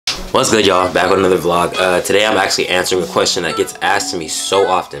What's good, y'all? Back with another vlog. Today I'm actually answering a question that gets asked to me so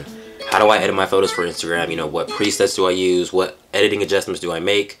often. How do I edit my photos for Instagram? You know, what presets do I use? What editing adjustments do I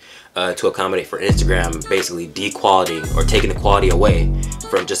make to accommodate for Instagram basically dequalitying or taking the quality away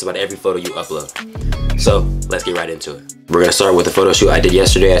from just about every photo you upload? So let's get right into it. We're gonna start with the photo shoot I did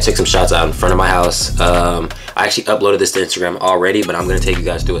yesterday. I took some shots out in front of my house. I actually uploaded this to Instagram already, but I'm gonna take you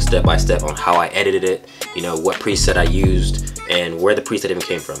guys through a step-by-step on how I edited it, you know, what preset I used, and where the preset even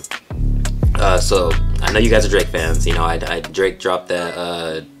came from. So I know you guys are Drake fans. You know, Drake dropped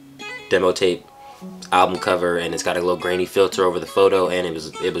that demo tape album cover, and it's got a little grainy filter over the photo, and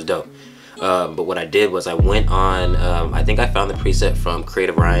it was dope. But what I did was I went on, I think I found the preset from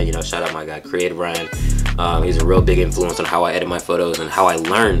Creative Ryan. You know, shout out my guy Creative Ryan. He's a real big influence on how I edit my photos and how I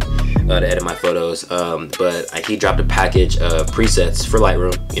learned to edit my photos. But he dropped a package of presets for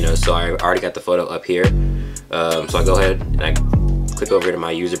Lightroom, you know, so I already got the photo up here. So I go ahead and I click over to my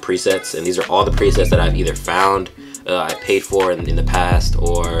user presets, and these are all the presets that I've either found, I paid for in the past,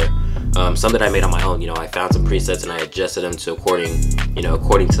 or some that I made on my own. You know, I found some presets and I adjusted them to according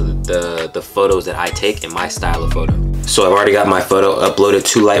to the photos that I take in my style of photo. So I've already got my photo uploaded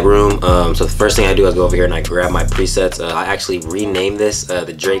to Lightroom. So the first thing I do is go over here and I grab my presets. I actually renamed this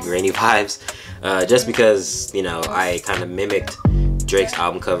the Drake Grainy Vibes, just because, you know, I kind of mimicked Drake's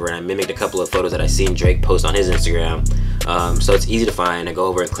album cover, and I mimicked a couple of photos that I seen Drake post on his Instagram. So it's easy to find. I go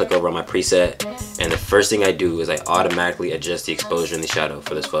over and click over on my preset, and the first thing I do is I automatically adjust the exposure and the shadow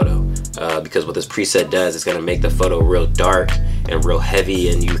for this photo, because what this preset does is going to make the photo real dark and real heavy,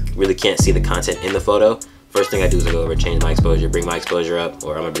 and you really can't see the content in the photo. First thing I do is I go over and change my exposure, bring my exposure up,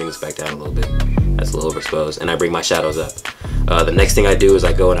 or I'm gonna bring this back down a little bit. That's a little overexposed, and I bring my shadows up. The next thing I do is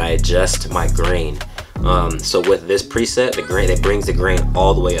I go and I adjust my grain. So with this preset, the grain, it brings the grain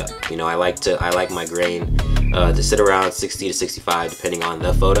all the way up. You know, I like my grain to sit around 60 to 65 depending on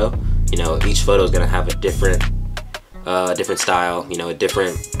the photo. You know, each photo is gonna have a different style, you know, a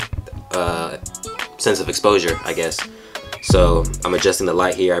different sense of exposure, I guess. So I'm adjusting the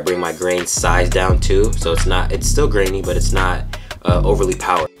light here. I bring my grain size down too, so it's still grainy, but it's not overly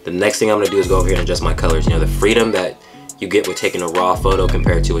powered. The next thing I'm gonna do is go over here and adjust my colors. You know, the freedom that you get with taking a raw photo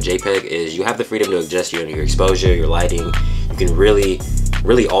compared to a JPEG is you have the freedom to adjust your exposure, your lighting. You can really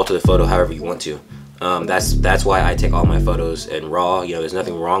alter the photo however you want to. That's why I take all my photos in RAW. You know, there's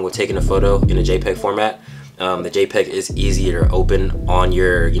nothing wrong with taking a photo in a JPEG format. The JPEG is easier to open on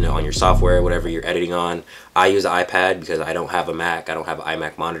your, you know, on your software, whatever you're editing on. I use an iPad because I don't have a Mac. I don't have an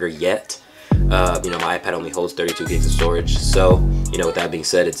iMac monitor yet. You know, my iPad only holds 32 gigs of storage. So, you know, with that being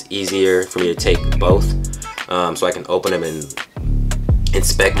said, it's easier for me to take both. So I can open them and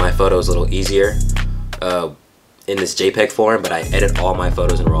inspect my photos a little easier in this JPEG form, but I edit all my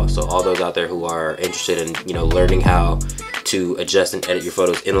photos in RAW. So all those out there who are interested in, you know, learning how to adjust and edit your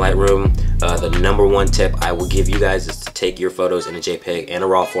photos in Lightroom, the #1 tip I will give you guys is to take your photos in a JPEG and a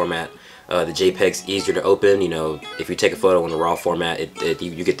RAW format. The JPEG's easier to open. You know, if you take a photo in the RAW format,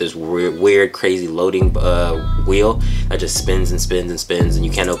 you get this weird, crazy loading wheel that just spins and spins and spins, and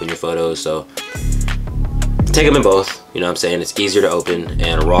you can't open your photos. So take them in both. You know what I'm saying? It's easier to open,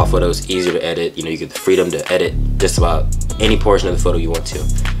 and a RAW photo is easier to edit. You know, you get the freedom to edit just about any portion of the photo you want to.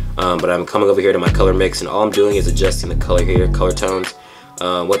 But I'm coming over here to my color mix, and all I'm doing is adjusting the color here, color tones.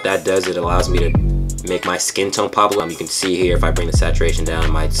 What that does, it allows me to make my skin tone pop. You can see here, if I bring the saturation down,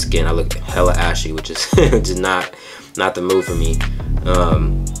 my skin, I look hella ashy, which is not the move for me.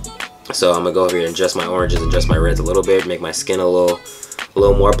 So I'm gonna go over here and adjust my oranges, adjust my reds a little bit, make my skin a little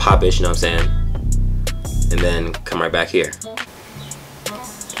more popish, you know what I'm saying? And then come right back here.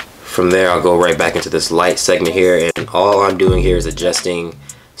 From there, I'll go right back into this light segment here, and all I'm doing here is adjusting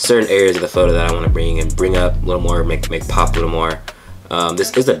certain areas of the photo that I want to bring up a little more, make pop a little more.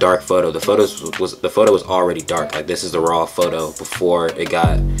 This is a dark photo. The photo was already dark. Like, this is the raw photo before it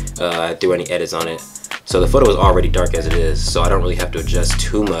got I threw any edits on it. So the photo was already dark as it is. So I don't really have to adjust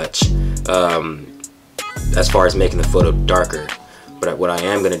too much as far as making the photo darker. But what I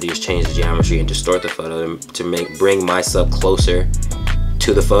am gonna do is change the geometry and distort the photo to bring myself closer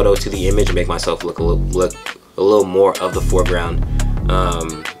to the photo, to the image, and make myself look a little more of the foreground.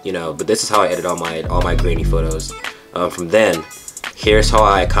 You know, but this is how I edit all my grainy photos. From then, here's how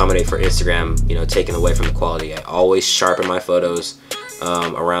I accommodate for Instagram, you know, taking away from the quality. I always sharpen my photos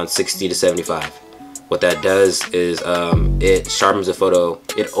around 60 to 75. What that does is it sharpens the photo,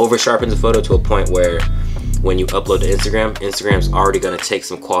 it over sharpens the photo to a point where when you upload to Instagram, Instagram's already gonna take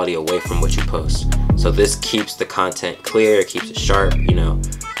some quality away from what you post. So this keeps the content clear, it keeps it sharp. You know,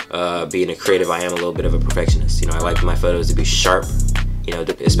 being a creative, I am a little bit of a perfectionist. You know, I like my photos to be sharp you know,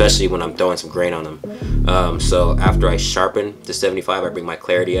 especially when I'm throwing some grain on them. So after I sharpen the 75, I bring my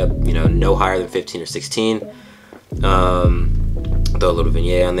clarity up, you know, no higher than 15 or 16. Throw a little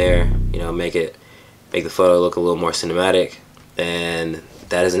vignette on there, you know, make the photo look a little more cinematic, and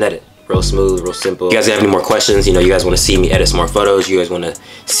that is an edit. Real smooth, real simple. If you guys have any more questions, you know, you guys want to see me edit some more photos, you guys want to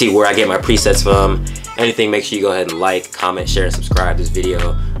see where I get my presets from, anything, make sure you go ahead and like, comment, share, and subscribe this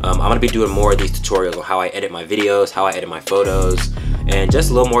video. I'm going to be doing more of these tutorials on how I edit my videos, how I edit my photos, and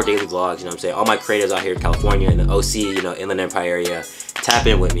just a little more daily vlogs, you know what I'm saying? All my creators out here in California, in the OC, you know, Inland Empire area, tap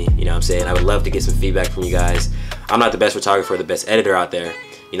in with me, you know what I'm saying? I would love to get some feedback from you guys. I'm not the best photographer or the best editor out there,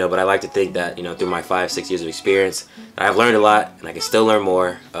 you know, but I like to think that, you know, through my 5-6 years of experience, I've learned a lot and I can still learn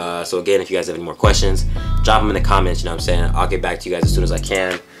more. So again, if you guys have any more questions, drop them in the comments, you know what I'm saying? I'll get back to you guys as soon as I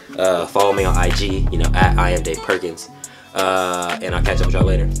can. Follow me on IG, you know, at I am Dave Perkins. And I'll catch up with y'all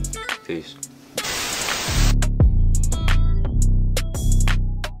later. Peace.